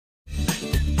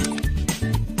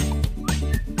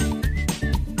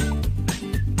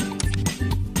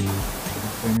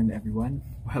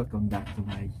welcome back to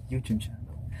my YouTube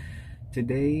channel.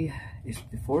 Today is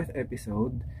the 4th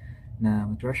episode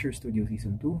ng Treasure Studio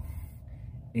Season 2.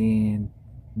 And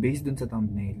based dun sa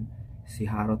thumbnail, si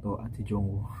Haruto at si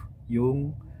Jeongwoo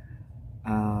yung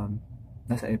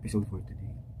nasa episode for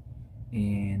today.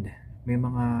 And may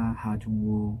mga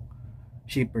Ha-Jeongwoo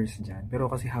shippers dyan.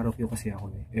 Pero kasi Haruto kasi ako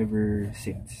ever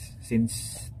since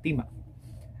TMAP.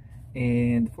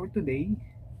 And for today,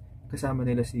 kasama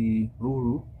nila si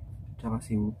Ruru at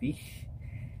si Woopy.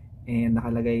 And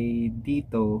nakalagay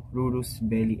dito, Ruru's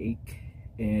bellyache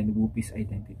and Woopy's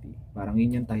identity. Parang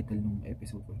yun yung title ng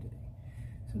episode for today.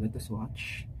 So let us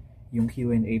watch yung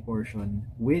Q&A portion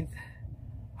with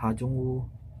Ha-Jeongwoo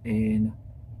and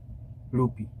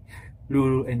Woopy.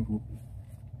 Ruru and Woopy.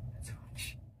 Let's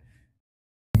watch.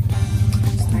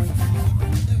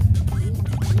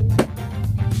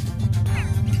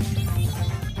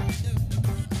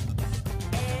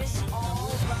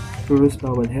 Ruru's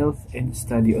bowel health and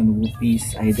study on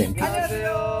Woopy's identity.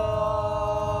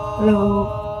 Hello.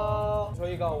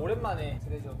 저희가 오랜만에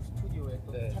트레저 스튜디오에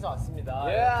또 찾아왔습니다.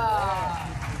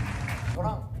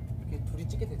 저랑 이렇게 둘이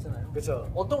찍게 됐잖아요. 그렇죠.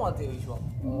 어떤 것 같아요, 이 조합?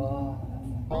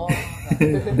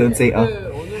 Don't say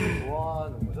오늘 뭐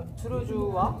하는 거죠?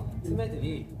 트루주와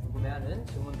스매들이 궁금해하는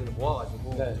질문들을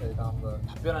모아가지고 저희가 한번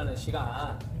답변하는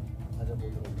시간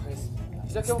가져보도록 하겠습니다.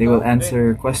 They will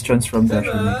answer questions from the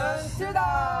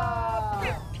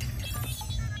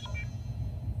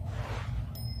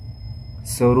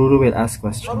So Ruru will ask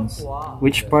questions.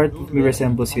 Which part of me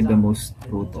resembles you the most,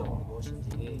 Haruto?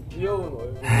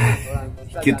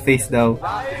 Cute face daw.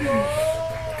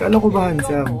 Kala ko ba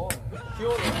handsome?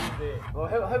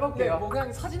 해볼게요. 뭐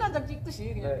그냥 사진 한 장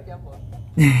찍듯이 그냥 이렇게 한번.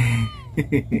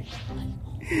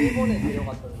 일본에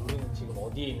데려갔던 루루는 지금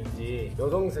어디에 있는지.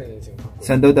 여동생이 지금.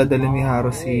 Saan daw dadalhin ni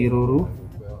Haru si Ruru?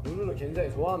 루루를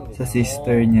굉장히 좋아합니다. Sa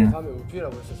sister niya. 다음에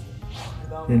우피라고 했었어요.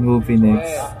 Then Woopy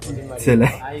next. So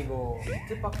like,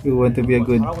 you want to be a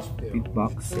good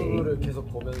beatboxer. 루루를 계속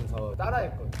보면서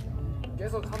따라했거든요.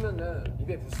 계속 하면은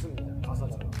입에 붙습니다.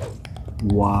 가사처럼.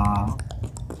 Wow.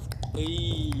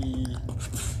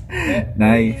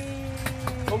 Nice.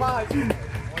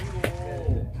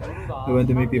 You want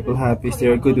to make people happy. Is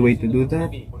there a good way to do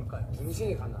that?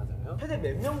 중심이 가능하잖아요. 최대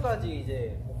몇 명까지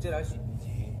이제 복제를 할 수 있는지.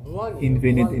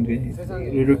 Infinite.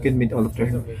 Ruru can meet all of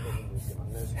them.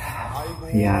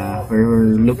 Yeah,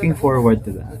 we're looking forward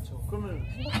to that.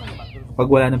 Pag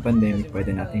wala ng pandemic,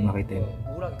 pwede nating makita yung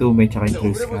two-mate tsaka yung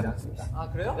cruise characters.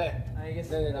 그래요? 네.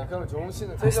 알겠습니다. 그럼 정훈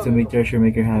씨는 Has to make treasure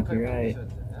maker happy, right?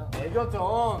 애교 좀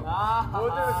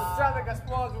뭐들을 좋지 않을까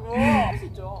싶어가지고 할 수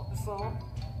있죠. 됐어.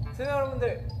 세네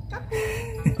여러분들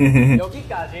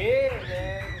여기까지.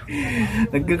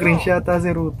 Nagka-cringe yata si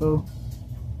Haruto.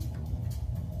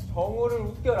 정우를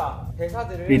웃겨라.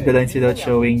 대사들을 Read the lines without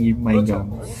showing my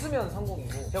gums. 웃으면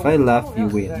성공이고. If I laugh,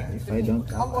 you win. If I don't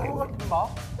laugh, I win.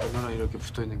 너랑 이렇게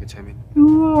붙어있는 게 재밌네.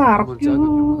 우와, 한번 작은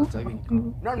영혼은 짝이니까.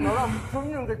 난 너랑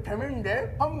붙어있는 게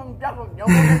재밌는데 한번 작은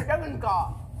영혼은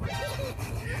짝이니까.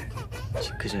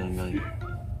 그 운명이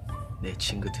내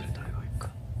친구들을 놀고 있고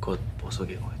곧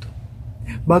보석의 공에도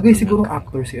Bagay siguro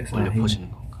actor si 원래 Asahi.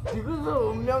 퍼지는 건가? 지금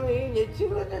운명이 내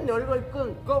친구들 놀고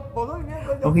있고 그 보석의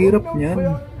Ang hirap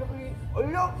niyan.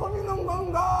 얼려 퍼지는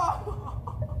건가?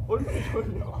 얼려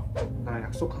돌려. 나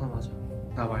약속 하나 하자.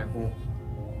 나 말고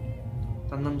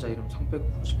딴 남자 이름 성 빼고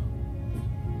부르지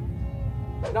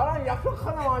마. 나랑 약속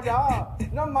하나 하자.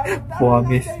 난 말고 다른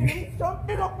포함했어. 남자 이름 성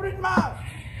빼고 부르지 마.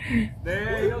 네,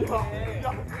 이렇게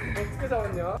어떻게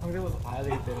잡았냐? 상대모사 봐야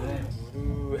되기 때문에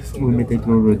루루에서 Imitate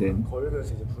Ruru din.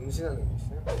 걸으면서 이제 분신하는 게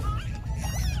있어요.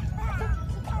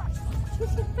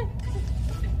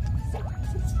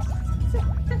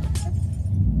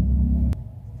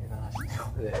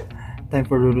 대단하시네요. 네. Time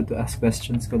for Ruru to ask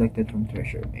questions collected from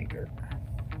Treasure Maker.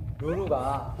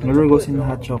 루루가 Ruru goes in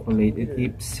hot chocolate. It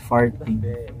keeps farting.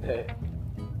 네.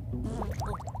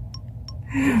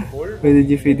 Why did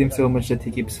you feed him so much that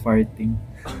he keeps farting?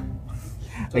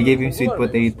 I gave him sweet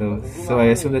potatoes, so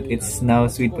I assume that it's now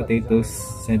sweet potatoes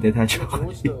scented hot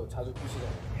chocolate.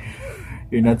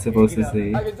 You're not supposed to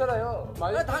say. 괜찮아요.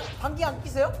 방귀 안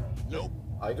끼세요?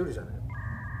 아이돌이잖아요.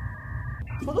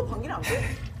 저도 방귀는 안 껴요.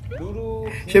 루루.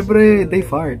 Syempre, they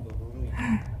fart.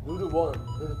 루루 1,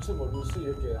 루루 2, 뭐 루루 3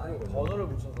 이렇게 하는 거죠. 번호를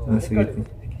붙여서 sige.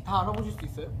 다 알아보실 수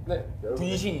있어요? 네.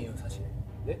 분신이에요, 사실.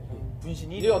 네?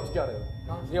 분신이? 이게 어떻게 알아요?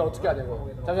 이게 어떻게 알아요?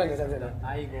 잠시만요.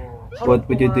 아이고. What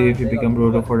would you do if you become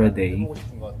Ruru for a day?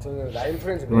 저는 라인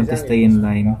프렌즈 You want to stay in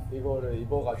line? 이거를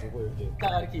입어가지고 이렇게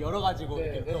이따가 이렇게 열어가지고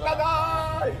이렇게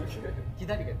까다 이렇게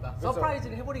기다리겠다.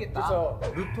 서프라이즈를 해버리겠다. 그쵸.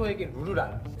 루토에게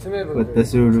루루란. What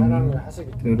does Ruru 사랑을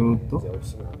하시기 to 때문에 Ruto? 이제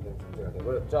없으면 안 되는 존재가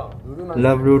돼버렸죠. 루루만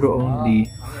Love Ruru only.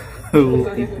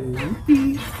 Woopy to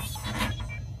Woopy.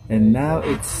 And now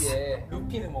it's 예,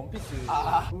 루피는 원피스.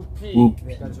 우피 우피.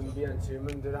 내가 준비한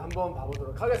질문들을 한번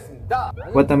봐보도록 하겠습니다.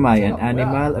 What am I? An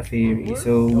animal? A fairy?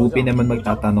 So Woopy naman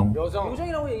magtatanong.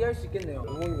 요정이라고 얘기할 수 있겠네요.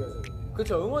 응원 여성.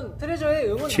 그쵸, 응원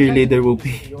트레저의 응원. Cheerleader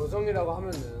Woopy. 여성이라고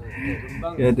하면은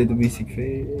Yeah, the basic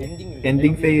fairy.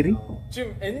 Ending fairy?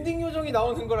 지금 엔딩 요정이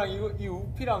나오는 거랑 이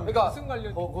우피랑 그러니까 무슨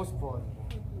관련? 보고 싶어.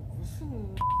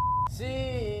 무슨?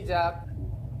 시작.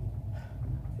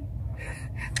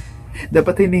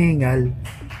 Dapat hinihingal.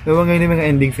 Yung mga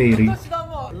ending fairy.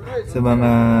 Sa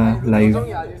mga live.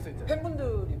 여성이 아닐 수 있죠.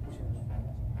 팬분들이 보시는.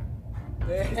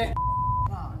 네.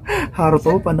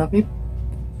 Haruto, panakip.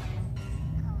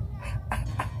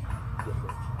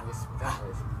 알겠습니다.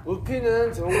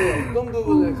 우피는 정우의 어떤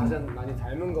부분을 가장 많이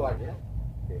닮은 것 같아요?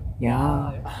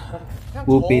 Yeah.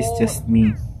 Woopy is just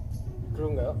me.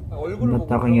 그런가요? I'm not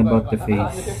talking about the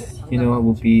face. You know,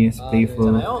 Woopy is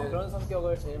playful. 네, 그런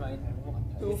성격을 제일 많이 닮은 것 같아요.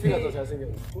 우피가 더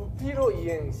잘생겼네. 우피로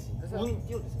이행시. 운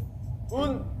띄워주세요.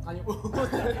 운! 아니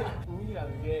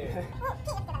운이라는 게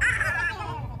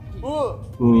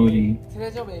우리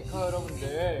트레저 메이커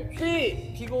여러분들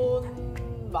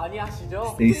피곤 많이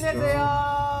하시죠? Stay strong.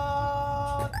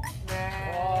 힘내세요. 네.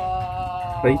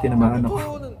 Right, tinamaan ako.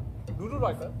 루토는 루루로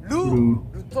할까요?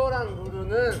 루터랑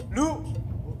루루는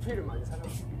우피를 많이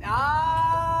사랑합니다.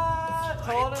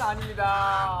 저는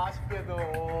아닙니다.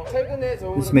 아쉽게도 최근에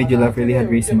정우를 This made you laugh really hard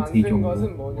recently, 만든 Jeongwoo.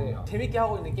 것은 뭐네요? 재밌게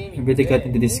하고 있는 게임이 I really got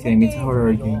into this game. It's a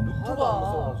horror game.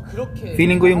 루토가 그렇게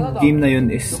Feeling ko yung game na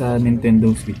yun is sa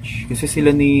Nintendo Switch. Kasi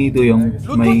sila ni Doyoung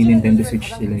may Nintendo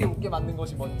Switch sila eh. 웃게 만든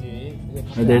것이 뭔지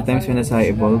Are there times when Asai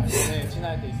evolves? 네,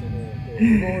 지날 때 있어요.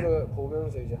 이거를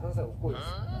보면서 이제 항상 웃고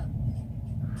있어요.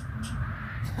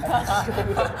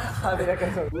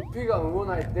 우피가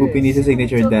응원할 때 Woopy needs a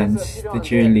signature dance to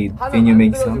cheerlead. Can you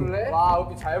make some? 와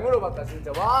우피 잘 물어봤다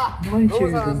진짜. 와 Naman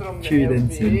너무 사랑스럽네 cheer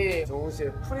dance yun. 우피. 정우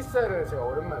씨의 프리스타일을 제가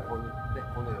오랜만에 보네요.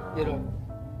 이런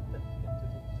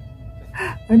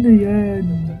Ano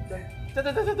yan?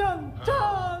 짜자자자잔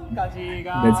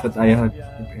짠까지가 That's what I have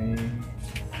to pray.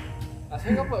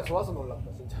 생각보다 좋아서 놀랐다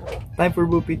진짜. Time for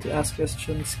Woopy to ask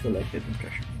questions collected in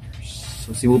treasure makers.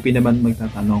 So si Woopy naman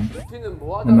magtatanong 우피는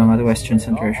뭐 ng mga questions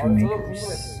on treasure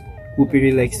makers. Woopy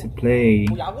really likes to play.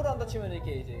 뭐 야구를 한다 치면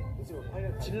이렇게 이제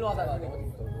진로하다가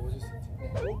넣어줄 수 있지.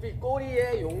 우피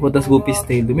꼬리에 용. What does Woopy's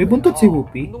tail do? May buntot si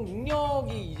Woopy. 운동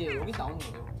능력이 이제 여기 나오는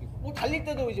거예요. 뭐 달릴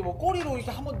때도 이제 뭐 꼬리로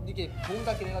이렇게 한번 이렇게 도움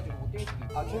닫기 해가지고 뭐 뛸 수도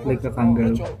있고. Like a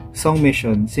kangaroo. Song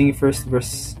mission. Sing first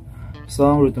verse.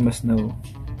 Song Ruto must know.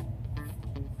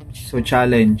 So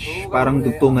challenge. Parang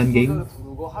dugtungan game.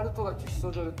 부르고 하루토가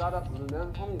뒷소절을 따라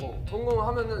부르면 성공.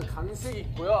 성공하면은 간식이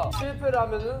있고요. 실패를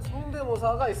하면은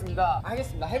성대모사가 있습니다.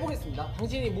 알겠습니다. 해보겠습니다.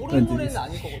 당신이 모르는 노래는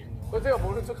아닐 거거든요. 그거 제가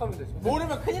모른 척하면 되죠.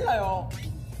 모르면 큰일 나요.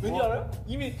 왠지 알아요?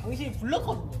 이미 당신이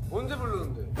불렀거든요. 언제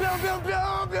불렀는데?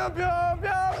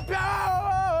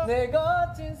 내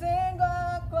거친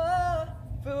생각과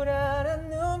불안한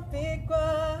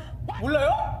눈빛과 몰라요?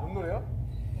 뭔 노래야?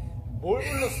 뭘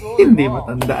불렀어? Hindi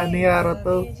matandaan ni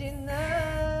Haruto.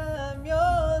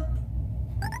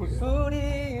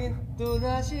 우린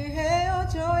또다시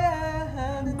헤어져야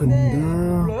하는데 Ganda.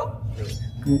 몰라요?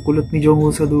 Ang kulot ni Jeongwoo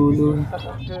sa dulo.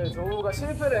 그 정우가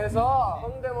실패를 해서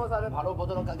성대모사를 바로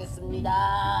보도록 하겠습니다.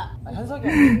 현석이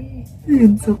아니에요.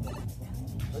 Yun, so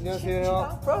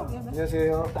안녕하세요.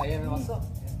 안녕하세요. 나 얘는 왔어.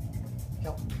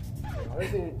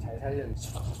 어르신 잘 살렸네.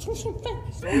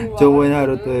 Jeongwoo and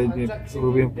Haruto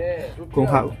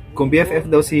kung BFF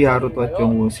daw si Haruto at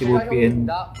Jeongwoo, si Woopy and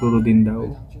Ruru din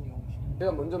daw.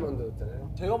 제가 먼저 만들었잖아요.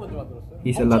 제가 먼저 만들었어요.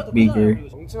 He's a lot bigger.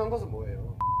 멍청한 것은 뭐예요?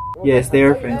 Yes, they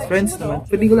are friends. Friends naman.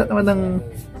 Pwede ko lahat naman ng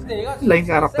line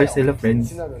characters sila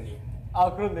friends. 아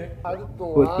그렇네.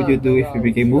 What would you do if you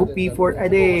became Woopy for a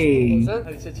day?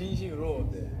 아니, 진짜 진심으로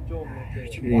좀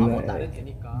이렇게 Really 뭐 아무것도 안 해도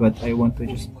되니까. But I want to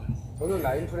just 저는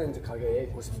라인 프렌즈 가게에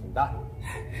있고 싶습니다.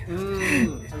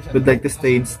 would like to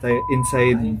stay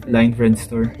inside Line Friend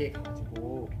Store. 가게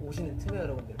가가지고 오시는 틈에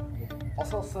여러분들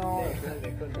어서 오세요.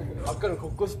 아까는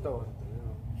걷고 싶다고 하셨잖아요.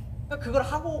 그러니까 그걸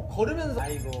하고 걸으면서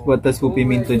아이고. What does Woopy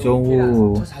mean to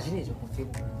Jeongwoo? 저 자신이죠. 어떻게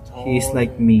보면. He's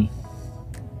like me.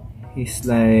 He's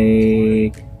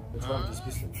like... 저랑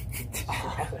비슷비슷해.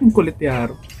 Ang kulit ni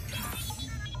Haru.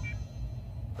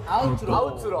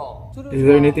 아우트로. Is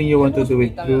there anything you want to do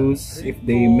with Cruz if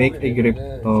they make a grip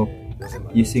talk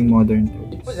using modern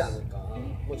tools? 이쁘지 않을까?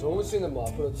 뭐 정우 씨는 뭐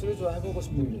앞으로 트루즈 해보고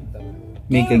싶은 게 있다면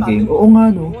Make a game. Oo nga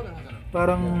no.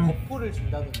 Parang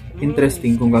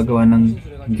interesting kung gagawa ng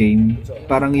game.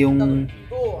 Parang yung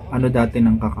ano dati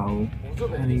ng kakao.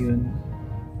 Ano yun?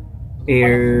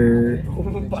 Air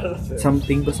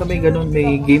something. Basta may ganun.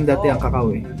 May game dati ang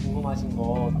kakao eh.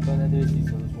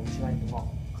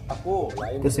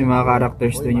 Tapos yung mga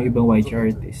characters doon yung ibang YG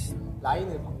artists.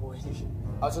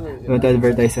 Don't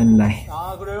advertise online.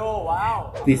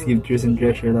 Please give Truth and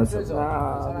Treasure lots of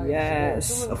love.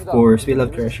 Yes, of course, we love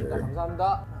Treasure.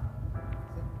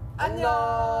 안녕.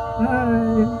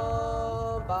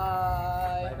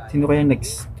 Bye. Sino kaya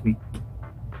next week?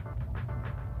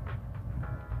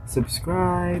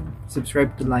 Subscribe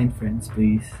to Line Friends,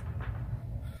 please.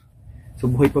 So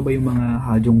buhay pa ba yung mga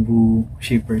Ha-Jeongwoo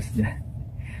shippers dyan?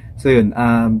 So yun,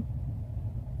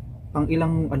 pang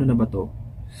ilang ano na ba to?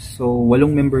 So,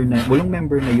 8 member na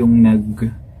yung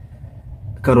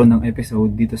nagkaroon ng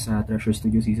episode dito sa Treasure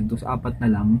Studio Season 2. So, 4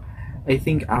 na lang. I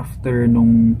think after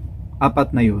nung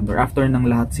 4 na yun, or after ng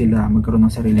lahat sila magkaroon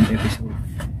ng sariling episode,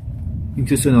 yung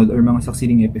susunod or mga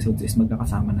succeeding episodes is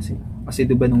magkakasama na sila. Kasi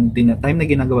diba nung time na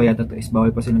ginagawa yata to is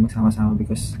bawal pa sila magsama-sama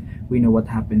because we know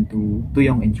what happened to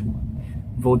tayong and Jeongwoo.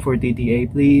 Vote for TTA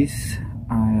please.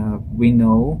 We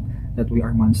know that we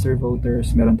are monster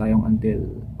voters. Meron tayong until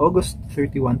August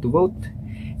 31 to vote.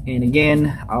 And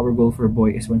again, our goal for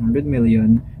Boy is 100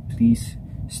 million. Please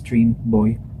stream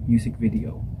Boy music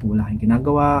video. Kung wala kayong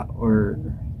ginagawa or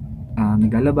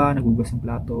naglalaba, nagugas ng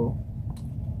plato,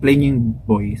 play nyo yung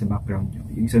Boy sa background nyo.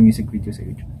 Yung sa music video sa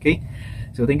YouTube. Okay?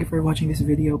 So thank you for watching this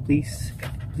video. Please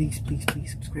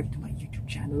subscribe to my YouTube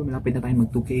channel. Malapit na tayong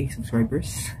mag 2K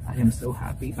subscribers. I am so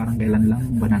happy. Parang kailan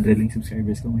lang 100 lang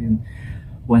subscribers ko ngayon.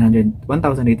 1,800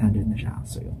 na siya.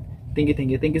 So yun. Thank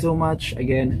you so much.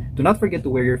 Again, do not forget to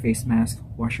wear your face mask,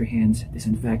 wash your hands,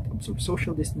 disinfect, observe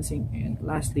social distancing, and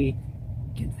lastly,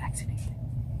 get vaccinated.